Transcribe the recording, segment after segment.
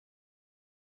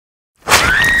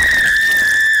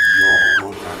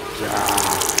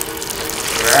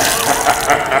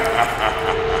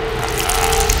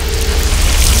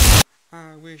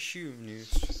shoe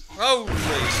news. Holy!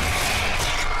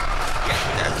 Yeah,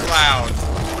 that's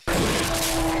loud.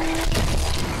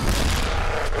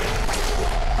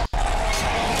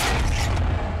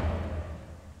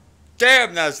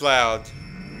 Damn, that's loud.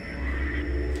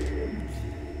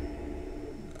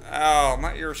 Oh,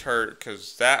 my ears hurt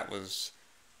because that was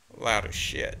loud as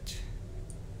shit.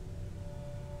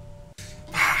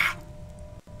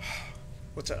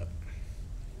 What's up?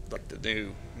 Like the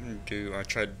new I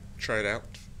tried it out.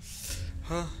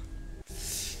 Huh?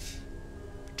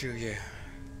 Do you?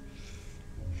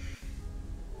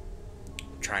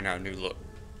 Trying out a new look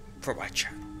for my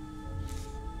channel.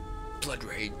 Blood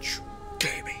Rage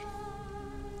Gaming.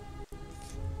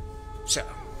 So,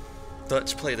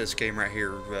 let's play this game right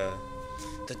here,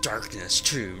 the Darkness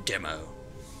 2 demo.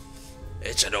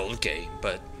 It's an old game,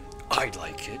 but I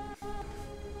like it.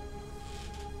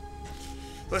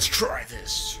 Let's try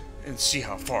this and see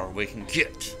how far we can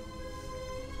get.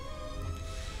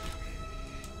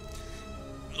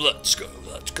 Let's go,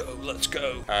 let's go, let's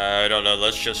go. I don't know,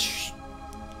 let's just...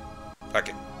 Fuck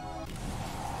it.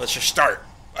 Let's just start.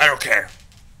 I don't care.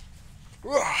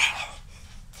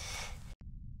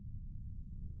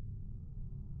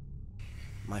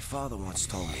 My father once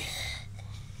told me,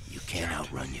 you can't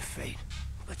outrun your fate,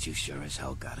 but you sure as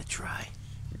hell gotta try.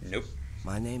 Nope.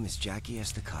 My name is Jackie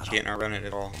Estacado. Can't outrun it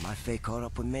at all. When my fate caught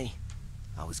up with me,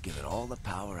 I was given all the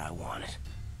power I wanted,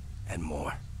 and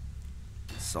more.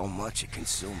 So much it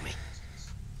consumed me.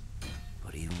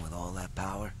 But even with all that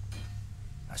power,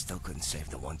 I still couldn't save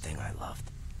the one thing I loved.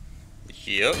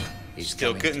 Yep.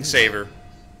 Still couldn't save her.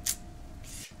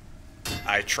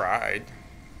 I tried.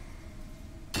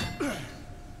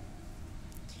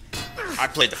 I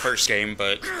played the first game,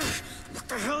 but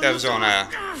that was on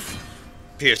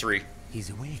PS3. He's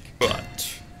awake.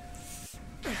 But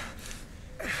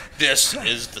this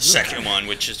is the second one,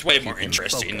 which is way more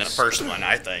interesting than the first one,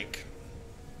 I think.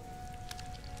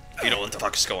 You know what the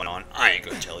fuck is going on? I ain't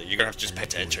gonna tell you. You're gonna have to just pay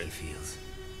attention.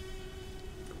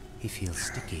 He feels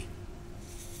sticky.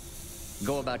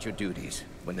 Go about your duties.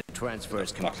 When the transfer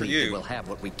is complete, we'll have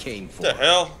what we came for. What the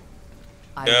hell?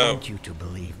 I want you to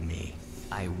believe me.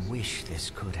 I wish this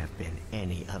could have been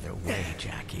any other way,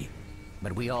 Jackie.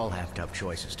 But we all have tough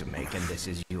choices to make, and this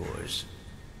is yours.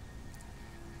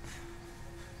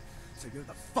 So you're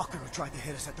the fucker who tried to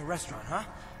hit us at the restaurant, huh?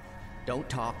 Don't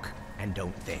talk and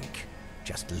don't think.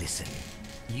 Just listen.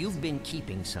 You've been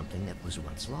keeping something that was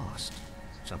once lost.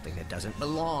 Something that doesn't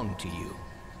belong to you.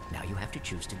 Now you have to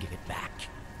choose to give it back.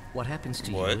 What happens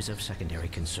to you is of secondary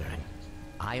concern.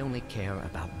 I only care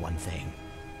about one thing.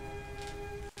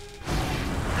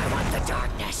 I want the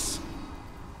darkness.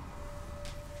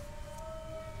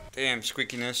 Damn,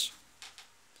 squeakiness.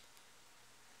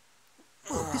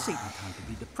 Oh, this ain't no time to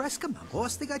be depressed. Come on,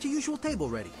 boss. They got your usual table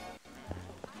ready.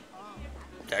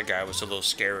 That guy was a little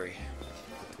scary.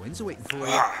 The twins are waiting for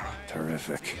you.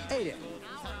 Terrific. Hey there.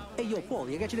 Hey, yo, Paul,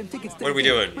 you got your them tickets to What are we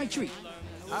doing? My treat.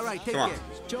 All right, take Come care.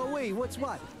 on. Joey, what's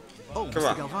what? Oh, Come Mr.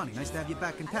 on. Galvani, nice to have you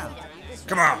back in town.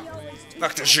 Come on.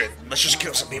 Fuck this shit. Let's just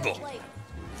kill some people.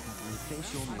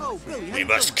 Oh, Billy, how We you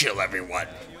must doing? kill everyone.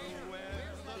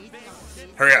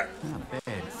 Hurry up. Not bad.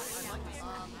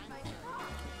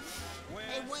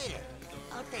 Hey, waiter.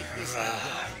 I'll take this.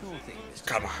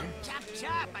 Come on. Chop,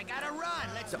 chop. I gotta run.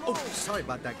 Let's Oh, sorry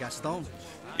about that, Gaston.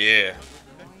 Yeah.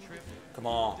 Come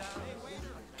on.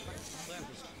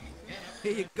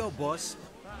 Here you go, boss.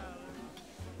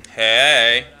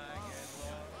 Hey.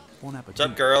 Bon What's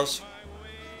up, girls?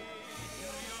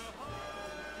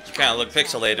 You kind of look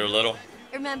pixelated a little.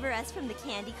 Remember us from the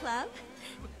Candy Club?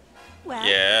 Well,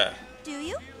 Yeah. do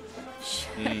you?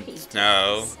 Sure he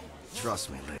No. Trust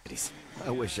me, ladies. I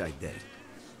wish I did.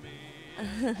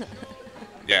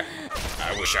 Yeah.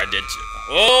 I wish I did too.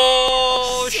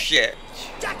 Oh, shit.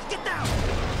 Jack, get down!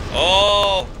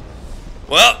 Oh.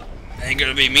 Well, ain't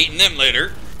gonna be meeting them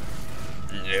later.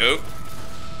 Nope.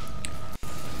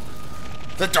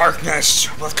 The darkness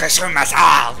will consume us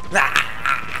all.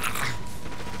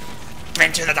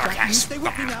 Into the Jack, you darkness. stay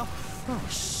with me now. Oh,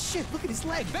 shit, look at his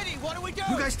leg. Benny, what do we do?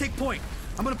 You guys take point.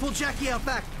 I'm gonna pull Jackie out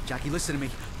back. Jackie, listen to me.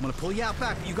 I'm gonna pull you out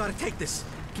back, but you gotta take this.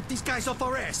 Keep these guys off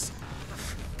our ass.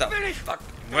 The fuck?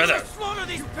 Where the? Slaughter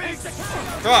these pigs.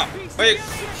 Come on. Wait.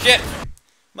 Shit.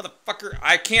 Motherfucker.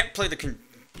 I can't play the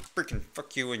freaking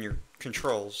fuck you and your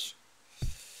controls.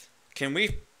 Can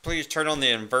we please turn on the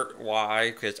invert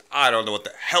Y? Because I don't know what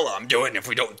the hell I'm doing if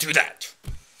we don't do that.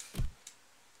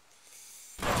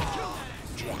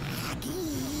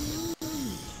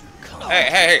 Hey,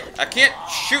 hey, hey. I can't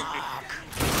shoot.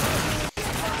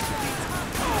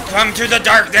 Come to the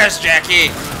darkness, Jackie.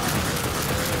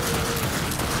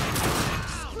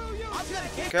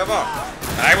 Come on.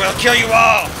 I will kill you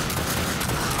all.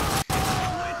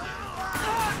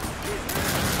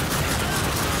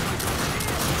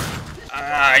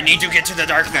 I need to get to the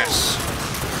darkness.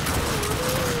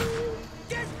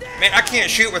 Man, I can't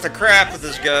shoot with a crap with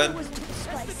this gun.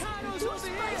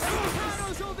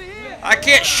 I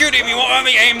can't shoot him. He won't let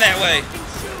me aim that way.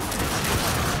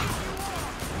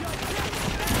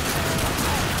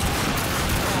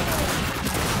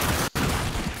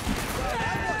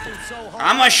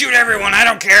 I'm gonna shoot everyone. I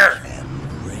don't care.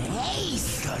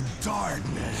 Embrace the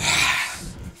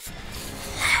darkness.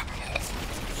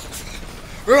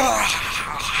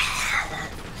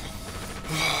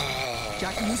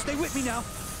 Jackie, you stay with me now.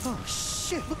 Oh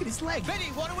shit! Look at his leg. Benny,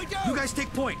 what do we do? You guys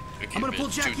take point. I'm gonna pull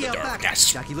Jackie out back.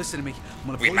 Jackie, listen to me. I'm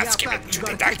gonna We pull you must out give back. it to You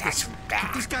the gotta take darkness. this.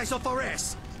 Keep these guys off our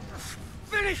ass.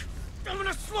 Finish! I'm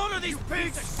gonna slaughter these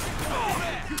pigs!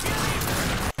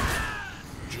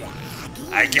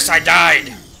 I guess I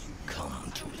died.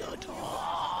 Come to the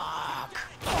dark.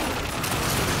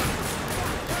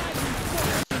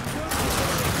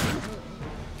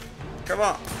 Come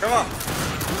on, come on.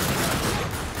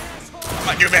 I'm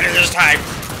gonna do better this time.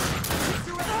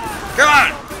 Come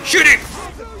on, shoot him.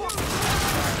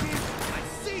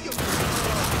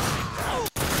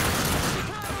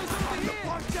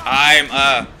 I'm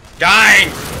dying.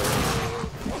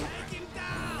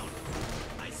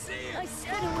 I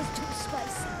said it was too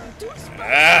spicy. Too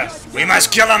spicy. We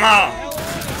must kill them all.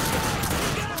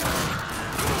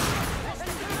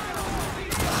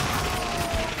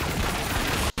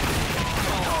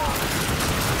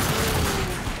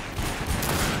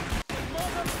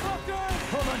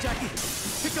 Hold on, Jackie.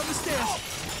 Pick up the stairs.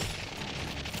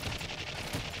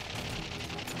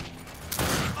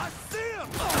 I see him!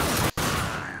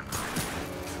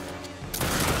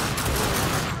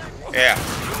 Yeah.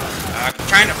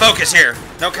 Trying to focus here.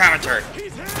 No commentary.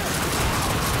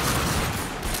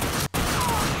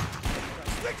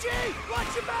 Richie,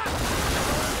 watch your back!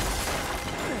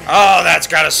 Oh, that's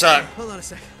gotta suck. Hold on a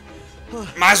sec.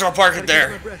 Might as well park it Gotta catch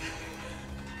my there. breath.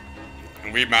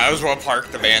 We might as well park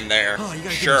the van there. Oh, you gotta give me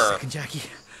a Sure. second, Jackie.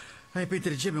 I ain't been to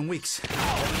the gym in weeks.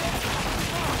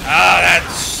 Ah,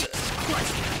 that's...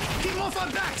 Christ! Keep them off our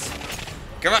backs!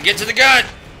 Come on, get to the gun.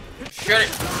 Shoot it.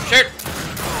 Shoot.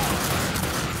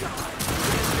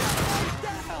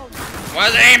 Why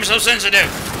is the aim so sensitive?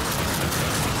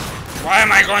 Why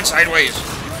am I going sideways?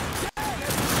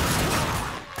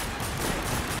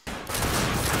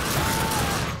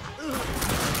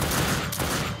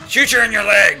 Shoot her in your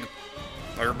leg!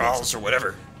 Or balls or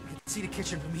whatever. See the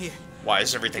kitchen from here. Why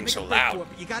is everything Make so a break for loud? it,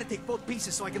 but you gotta take both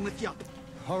pieces so I can lift you up.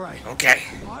 All right. Okay.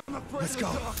 Let's go.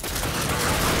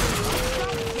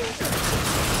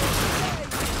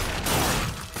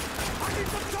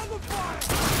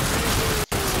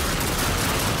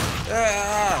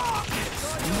 Ah.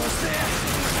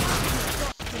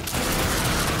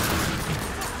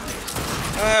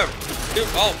 Dude,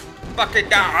 oh, fucking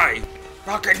die!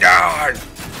 Fucking die!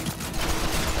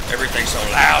 Everything's so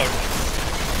loud.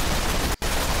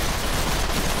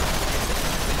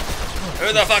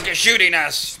 Who the fuck is shooting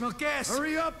us? Smell gas.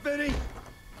 Hurry up, Benny!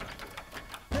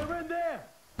 They're in there!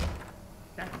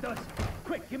 That's us.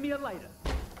 Quick, give me a lighter.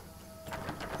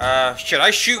 Should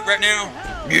I shoot right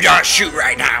now? You don't shoot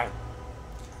right now.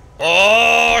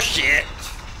 Oh, shit.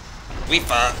 We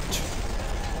fucked.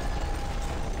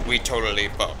 We totally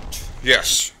fucked.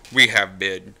 Yes, we have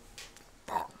been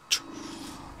fucked.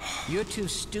 You're too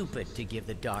stupid to give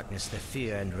the darkness the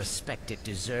fear and respect it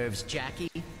deserves, Jackie.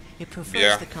 It prefers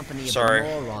Yeah, the company of sorry.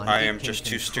 a moron I it am can just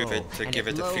too control, stupid to and give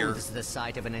it the fear. loathes the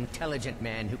sight of an intelligent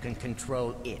man who can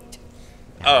control it.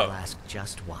 And Oh. I'll ask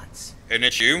just once. And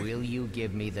it's you? Will you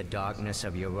give me the darkness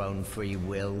of your own free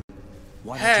will?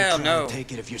 Why Hell don't you try no. and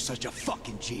take it if you're such a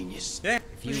fucking genius? Yeah,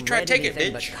 If you you should try to read take it,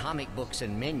 anything but bitch. comic books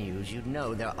and menus, you'd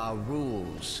know there are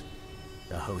rules.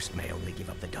 The host may only give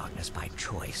up the darkness by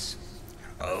choice.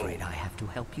 I'm afraid I have to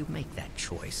help you make that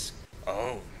choice.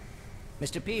 Oh,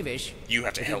 Mr. Peevish, you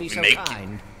have to would help be me so make it.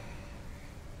 kind.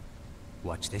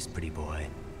 Watch this, pretty boy.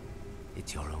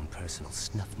 It's your own personal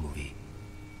snuff movie.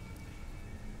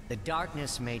 The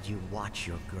darkness made you watch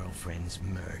your girlfriend's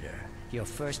murder. Your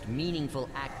first meaningful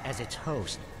act as its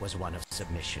host was one of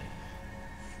submission.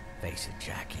 Face it,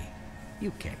 Jackie.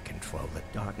 You can't control the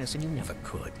darkness, and you never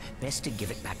could. Best to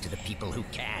give it back to the people who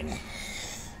can.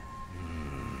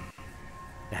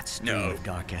 That stream No. of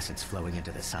dark essence flowing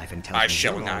into the siphon tells I me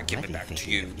shall you're not give it already back to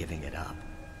thinking you. of giving it up.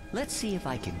 Let's see if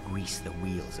I can grease the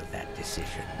wheels of that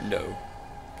decision. No.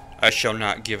 I shall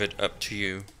not give it up to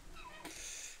you.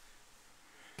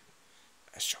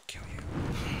 I shall kill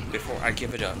you before I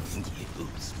give it up.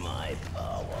 Use my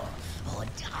power or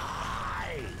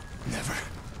die. Never.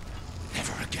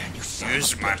 Never again, you son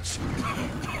Use of a my... bitch.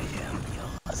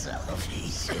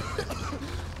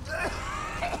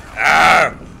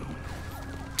 Ah!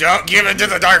 Don't give in to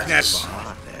the darkness.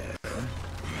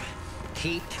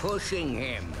 Keep pushing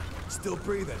him. Still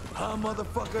breathing, huh,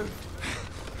 motherfucker?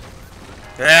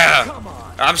 Yeah. Come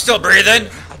on. I'm still breathing.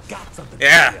 I got something.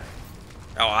 Yeah. For you.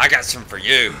 Oh, I got some for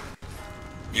you.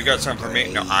 You got some for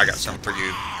me? No, I got some for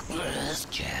you.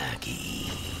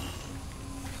 Jackie.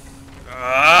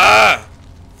 Ah!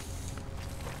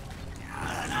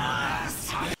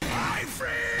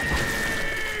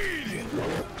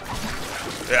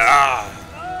 Ah!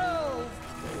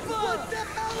 What the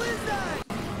hell is that?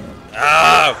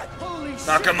 Ah! Holy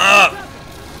Knock him up!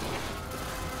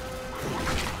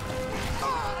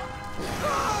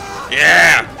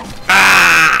 Yeah!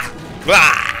 Ah!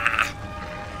 Ah!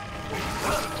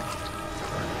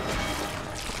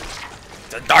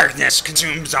 The darkness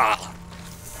consumes all.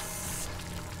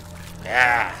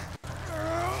 Yeah.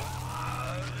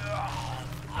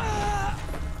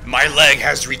 My leg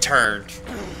has returned.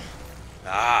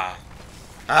 Ah.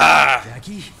 Ah.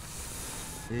 Jackie?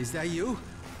 Is that you?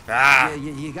 Ah.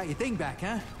 Yeah, you got your thing back,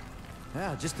 huh?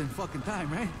 Yeah, just in fucking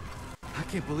time, right? I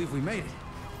can't believe we made it.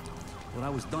 Well, I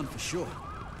was done for sure.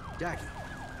 Jackie,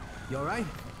 you alright?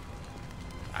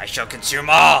 I shall consume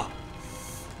all.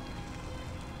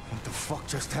 What the fuck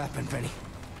just happened, Benny?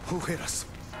 Who hit us?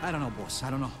 I don't know, boss. I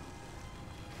don't know.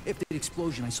 After the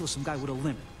explosion, I saw some guy with a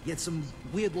limp. He had some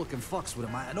weird-looking fucks with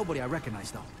him. Nobody I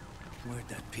recognized, though. Where'd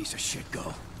that piece of shit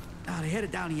go? They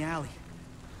headed down the alley.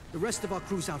 The rest of our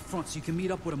crew's out front, so you can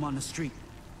meet up with them on the street.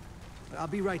 I'll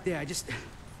be right there. I just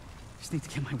need to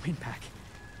get my wind back.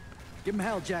 Give him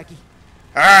hell, Jackie.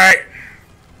 All right.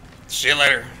 See you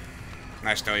later.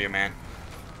 Nice to know you, man.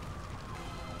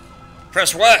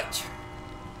 Press what?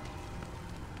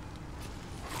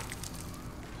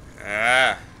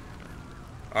 Ah.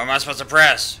 What am I supposed to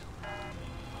press?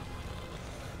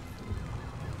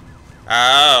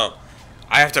 Oh.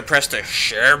 I have to press the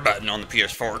share button on the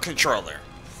PS4 controller.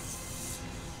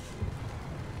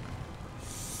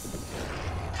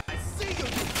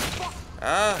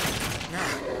 No.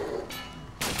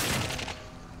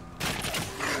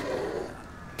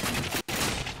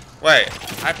 Wait,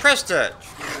 I pressed it.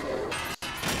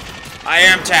 I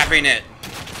am tapping it.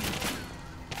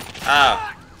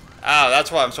 Oh. Oh,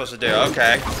 that's what I'm supposed to do.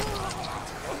 Okay.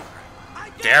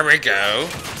 There we go.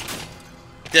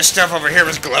 This stuff over here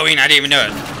was glowing. I didn't even know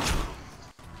it.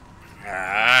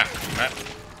 Ah.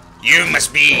 You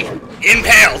must be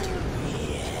impaled.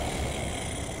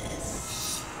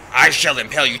 I shall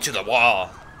impale you to the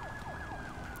wall.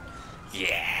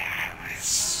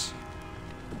 Yes.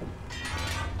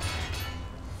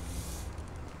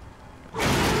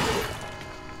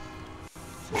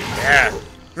 Yeah.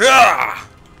 Ah!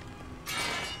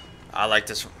 I like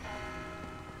this one.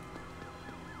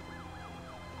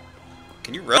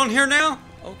 Can you run here now?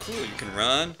 Oh, cool. You can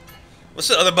run. What's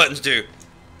the other buttons do?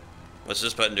 What's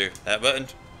this button do? That button?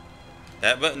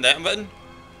 That button? That button?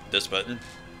 This button?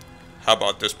 How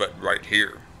about this button right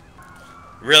here?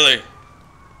 Really?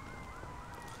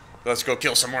 Let's go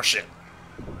kill some more shit.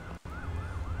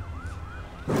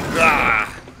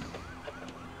 Ah!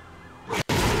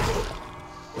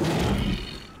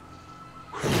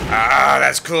 Ah,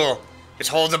 that's cool.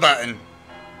 Just hold the button.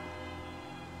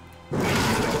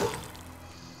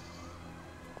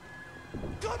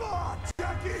 Come on,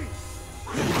 Jackie!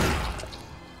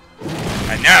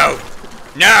 No!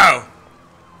 No!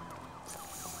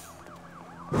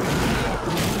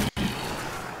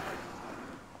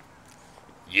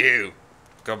 You.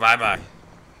 Go bye-bye.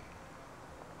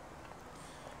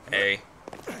 Hey.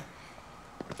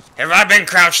 Have I been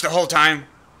crouched the whole time?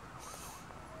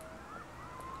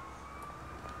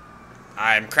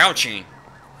 I'm crouching.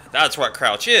 That's what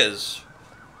crouch is.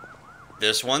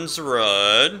 This one's the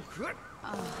run.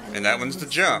 And that one's the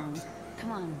jump.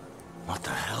 Come on. What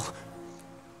the hell?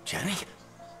 Jenny?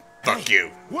 Fuck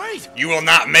you. Wait! You will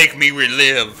not make me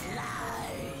relive.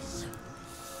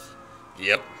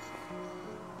 Yep.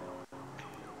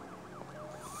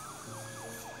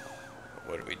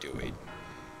 What are we doing?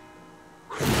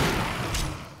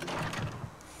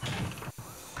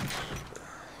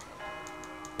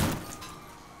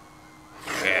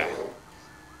 Yeah.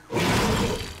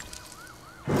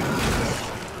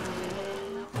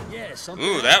 Yeah, something.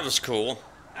 Ooh, that was cool.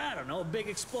 I don't know, a big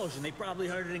explosion. They probably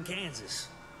heard it in Kansas.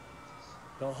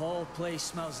 The whole place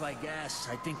smells like gas.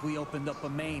 I think we opened up a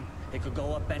main. It could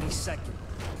go up any second.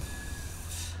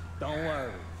 Don't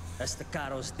worry.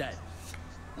 Estaccado's dead.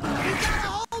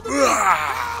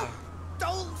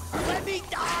 Don't let me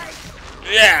die!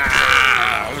 Yeah!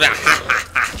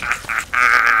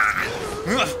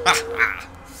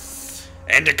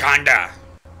 Anaconda!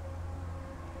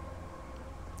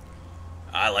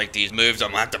 I like these moves.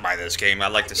 I'm gonna have to buy this game. I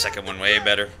like the second one way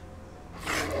better.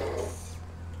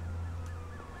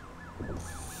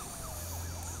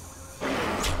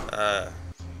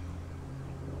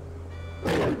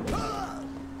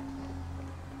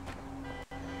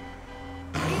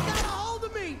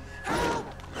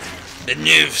 The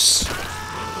noose.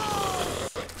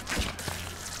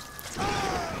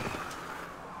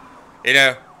 You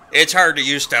know, it's hard to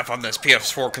use stuff on this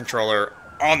PS4 controller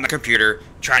on the computer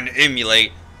trying to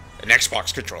emulate an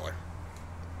Xbox controller.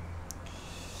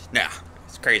 Nah,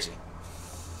 it's crazy.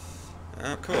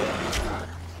 Oh, cool.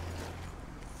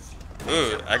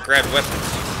 Ooh, I grabbed weapons.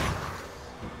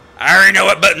 I already know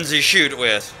what buttons to shoot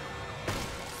with.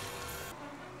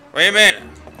 Wait a minute.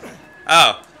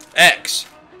 Oh, X.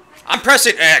 I'm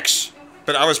pressing X,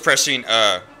 but I was pressing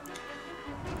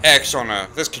X on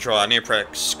this controller. I need to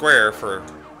press square for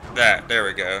that. There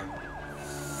we go.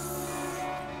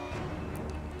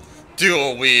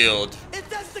 Dual wield. It's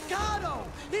that staccato!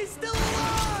 He's still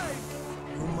alive!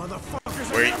 You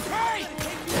motherfuckers Wait. are gonna pay!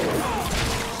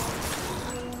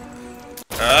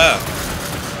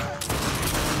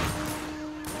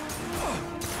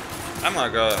 I'm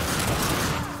gonna go.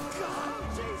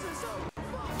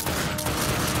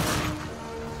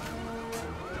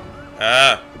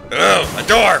 Oh, a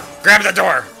door! Grab the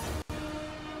door!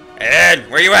 And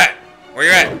where you at? Where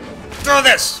you at? Throw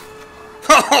this!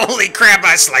 Holy crap,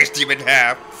 I sliced him in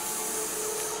half.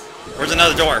 Where's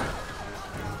another door?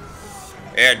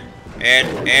 And,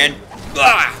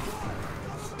 ah!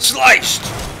 Sliced!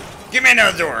 Give me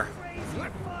another door.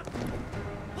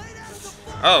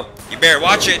 Oh, you better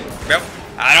watch it. Nope.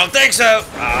 I don't think so.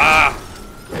 Ah.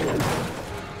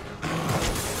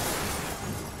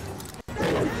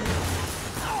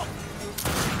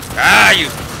 Ah, you.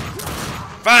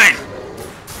 Fine.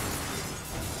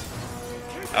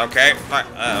 Okay. Fine.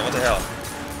 What the hell?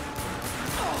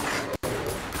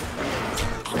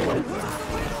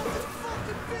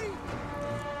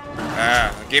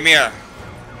 Give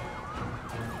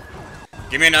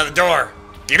me another door.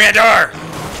 Give me a door.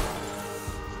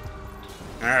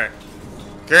 All right.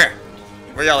 Here.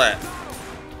 Where y'all at?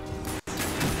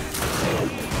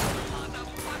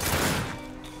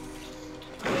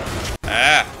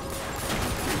 Ah.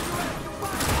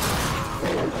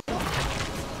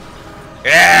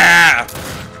 Yeah!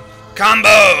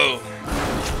 Combo!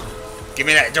 Give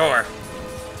me that door.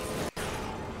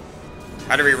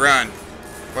 How do we run?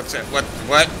 What's it?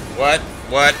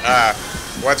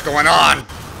 What's going on?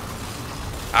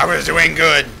 I was doing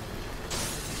good.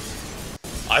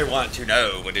 I want to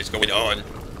know what is going on.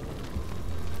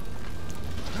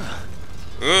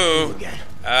 Ooh.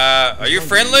 Are you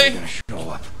friendly?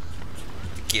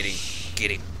 Get him.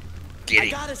 Get him. Get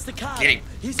him. Get him.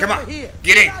 Come on.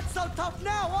 Get him. Not so tough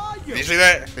now, are you? Did you see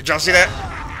that? Did y'all see that?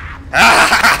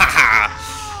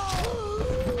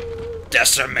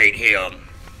 Decimate him.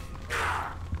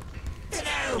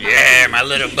 Yeah, my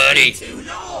little buddy.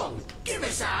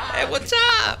 Hey, what's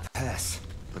up? Pass.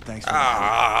 But thanks for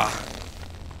I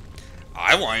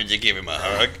wanted to give him a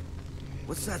hug.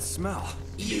 What's that smell?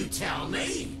 You tell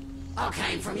me. I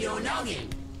came from your noggin.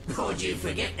 Or did you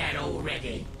forget that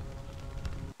already?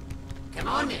 Come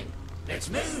on then. Let's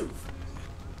move.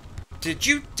 Did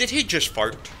he just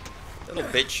fart? That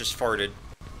little bitch just farted.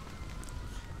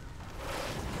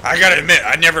 I gotta admit,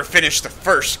 I never finished the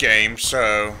first game,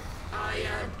 so... I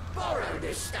borrowed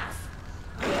this stuff.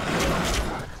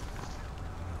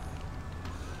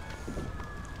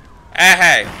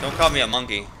 Hey, don't call me a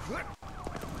monkey.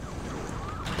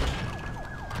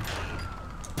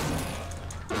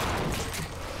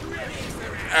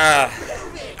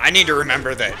 I need to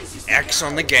remember that X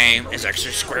on the game is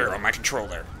actually square on my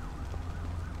controller.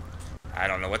 I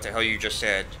don't know what the hell you just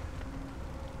said.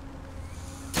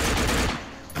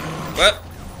 What?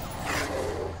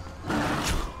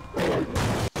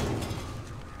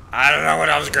 I don't know what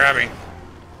I was grabbing.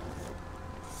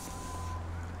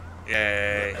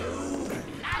 Yay.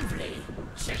 Lovely.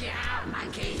 Check it out,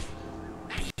 monkey.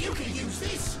 And you can use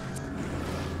this.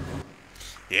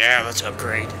 Yeah, let's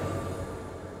upgrade.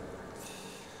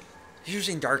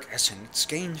 Using Dark Essence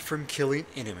gained from killing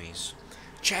enemies,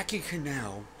 Jackie can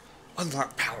now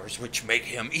unlock powers which make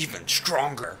him even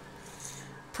stronger.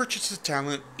 Purchase the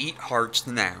talent Eat Hearts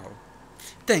now.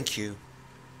 Thank you.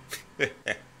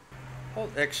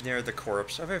 Hold X near the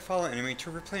corpse of a fallen enemy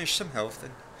to replenish some health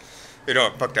and... You know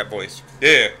what, fuck that voice.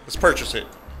 Yeah, let's purchase it.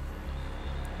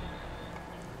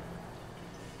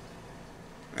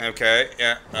 Okay,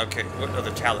 yeah, okay. What other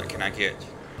talent can I get?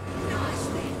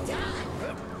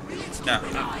 No.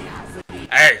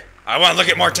 Hey, I want to look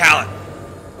at more talent.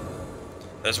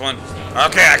 This one?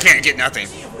 Okay, I can't get nothing.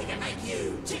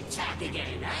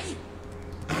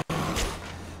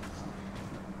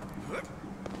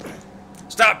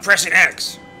 Stop pressing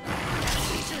X.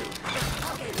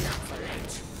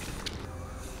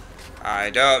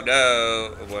 I don't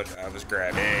know what I was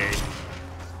grabbing.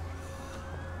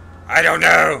 I don't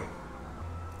know.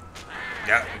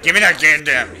 No, give me that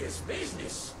goddamn.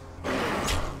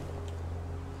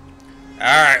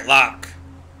 Alright, lock.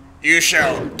 You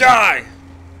shall die.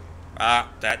 Ah,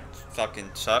 that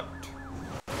fucking sucked.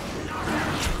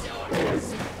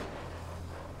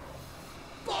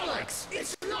 Bollocks!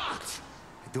 It's locked!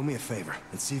 Do me a favor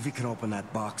and see if you can open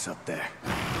that box up there.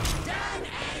 Done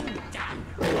and done!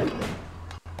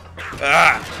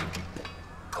 Ah!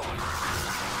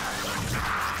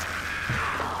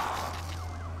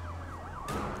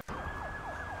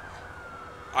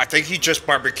 I think he just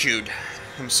barbecued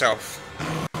himself.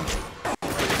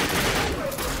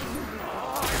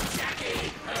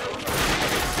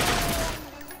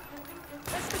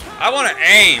 I want to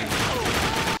aim.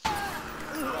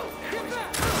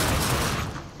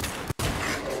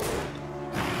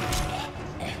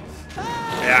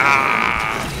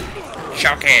 Yeah.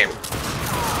 Shock him.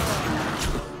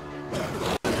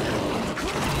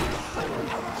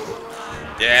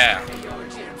 Yeah.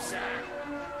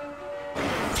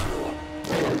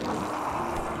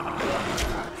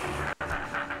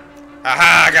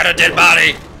 Haha, I got a dead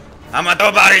body. I'm gonna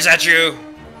throw bodies at you.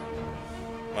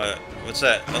 What? What's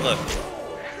that? Oh, look.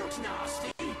 That looks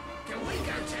nasty. Can we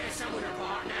go tear someone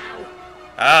apart now?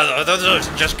 Ah, those are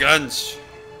just guns.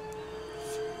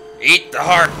 Eat the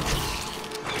heart.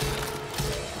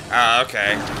 Ah,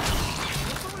 okay.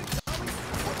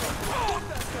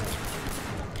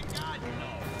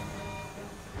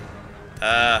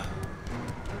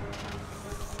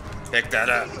 Pick that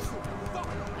up.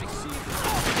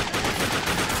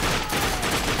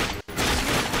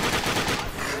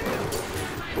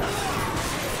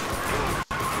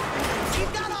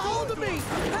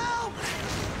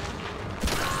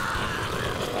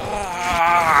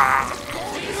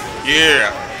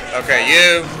 Yeah. Okay,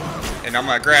 you. And I'm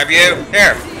gonna grab you.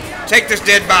 Here. Take this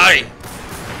dead body.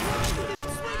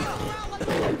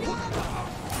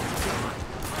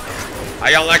 How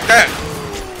y'all like that?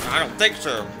 I don't think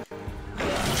so.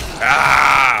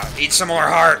 Ah! Eat some more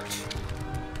heart.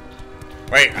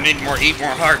 Wait, I need eat more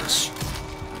hearts.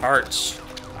 Hearts.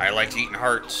 I like eating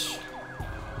hearts.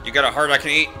 You got a heart I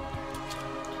can eat?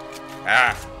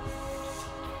 Ah.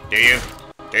 Do you?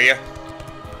 Do you?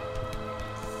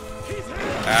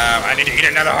 I need to eat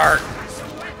another heart.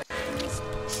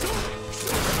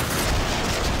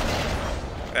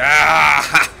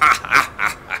 Ah!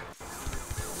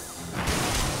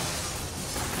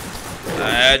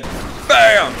 And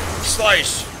bam!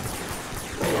 Slice!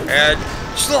 And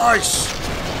slice!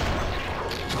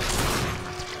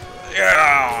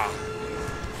 Yeah!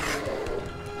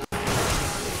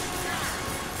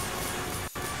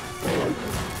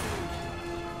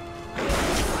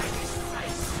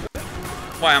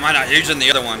 Why am I not using the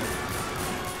other one?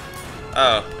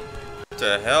 Oh. What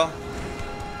the hell?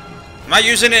 Am I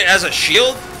using it as a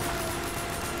shield?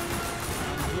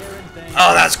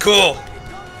 Oh, that's cool.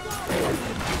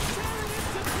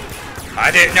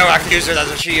 I didn't know I could use it as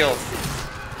a shield.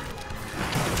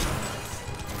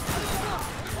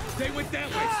 They went that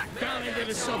way, down into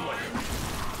the subway.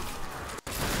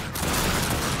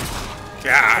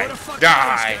 Die.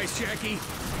 Die.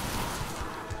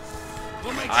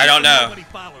 I don't know.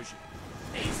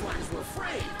 These ones were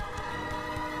free.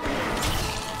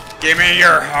 Give me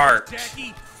your heart.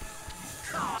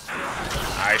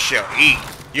 I shall eat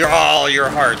all your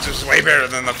hearts. This is way better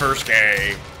than the first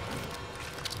game.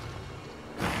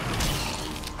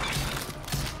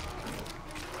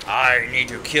 I need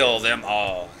to kill them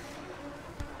all.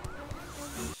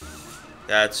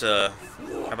 That's, how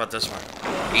about this one?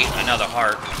 Eat another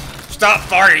heart. Stop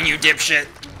farting, you dipshit!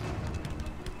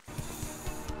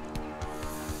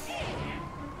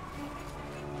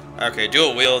 Okay,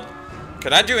 dual wield.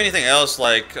 Can I do anything else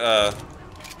like, well,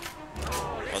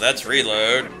 that's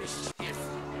reload.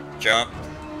 Jump.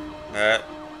 That.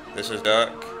 This is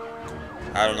duck.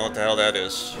 I don't know what the hell that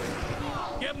is.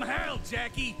 Give him hell,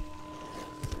 Jackie!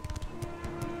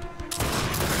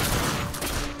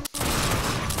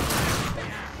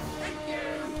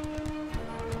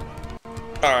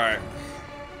 Alright.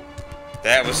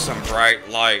 That was some bright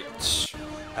lights.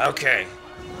 Okay.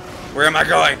 Where am I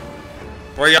going?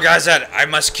 Where are you guys at? I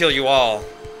must kill you all.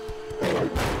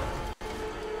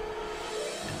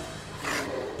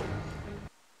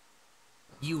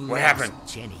 What happened?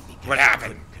 Jenny because What you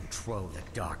happened? couldn't control the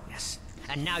darkness.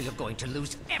 And now you're going to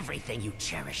lose everything you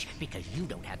cherish because you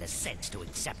don't have the sense to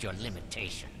accept your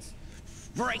limitations.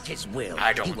 Break his will.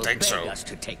 I don't he will think beg so. us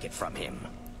to take it from him.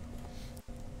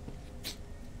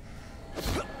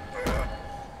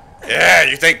 Yeah,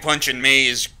 you think punching me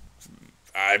is...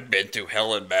 I've been through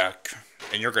hell and back.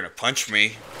 And you're gonna punch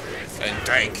me and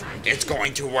think it's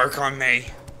going to work on me.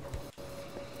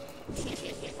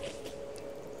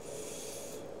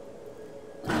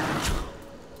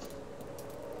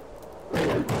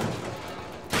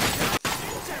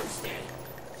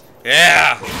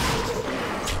 Yeah!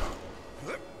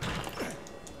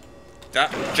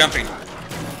 Jumping.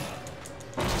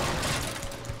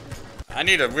 I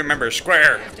need to remember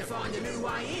square. Have to find a new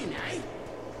way in,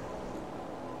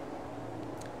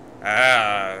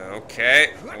 eh?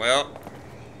 Okay. Well.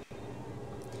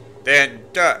 Then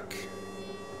duck.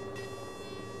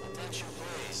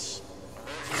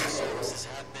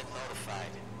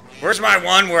 Where's my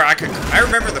one where I could... I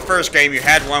remember the first game you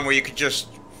had one where you could just...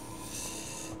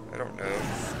 I don't know.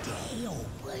 Stay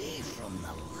away from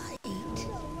the light.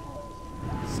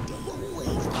 Stay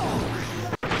away from the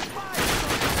light.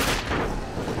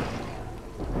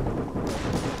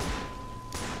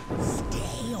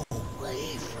 Stay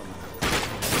away from the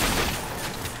light.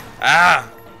 Ah!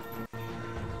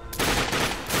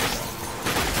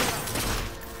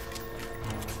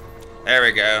 There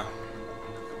we go.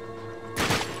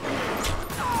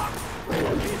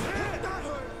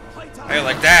 Hey,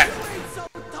 like that.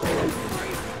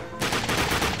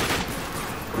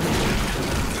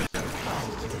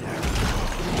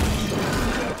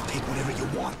 Take whatever you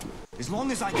want, as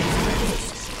long as I can.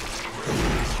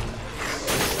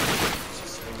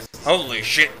 Holy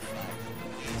shit.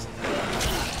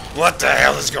 What the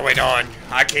hell is going on?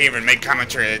 I can't even make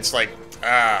commentary. It's like,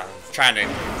 trying to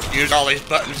use all these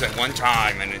buttons at one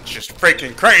time, and it's just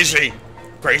freaking crazy.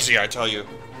 Crazy, I tell you.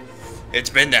 It's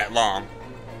been that long.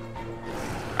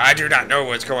 I do not know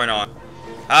what's going on.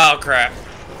 Oh, crap.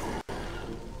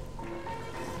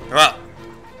 Well,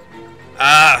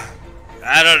 I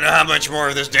don't know how much more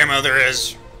of this demo there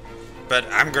is, but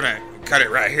I'm gonna cut it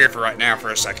right here for right now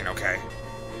for a second, okay?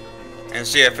 And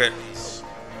see if it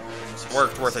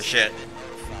worked worth a shit.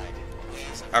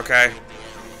 Okay?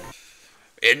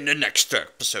 In the next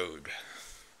episode,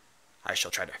 I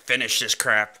shall try to finish this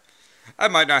crap. I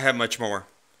might not have much more.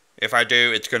 If I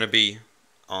do, it's gonna be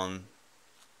on...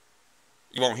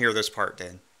 You won't hear this part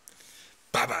then.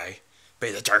 Bye-bye.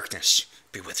 May the darkness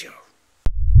be with you.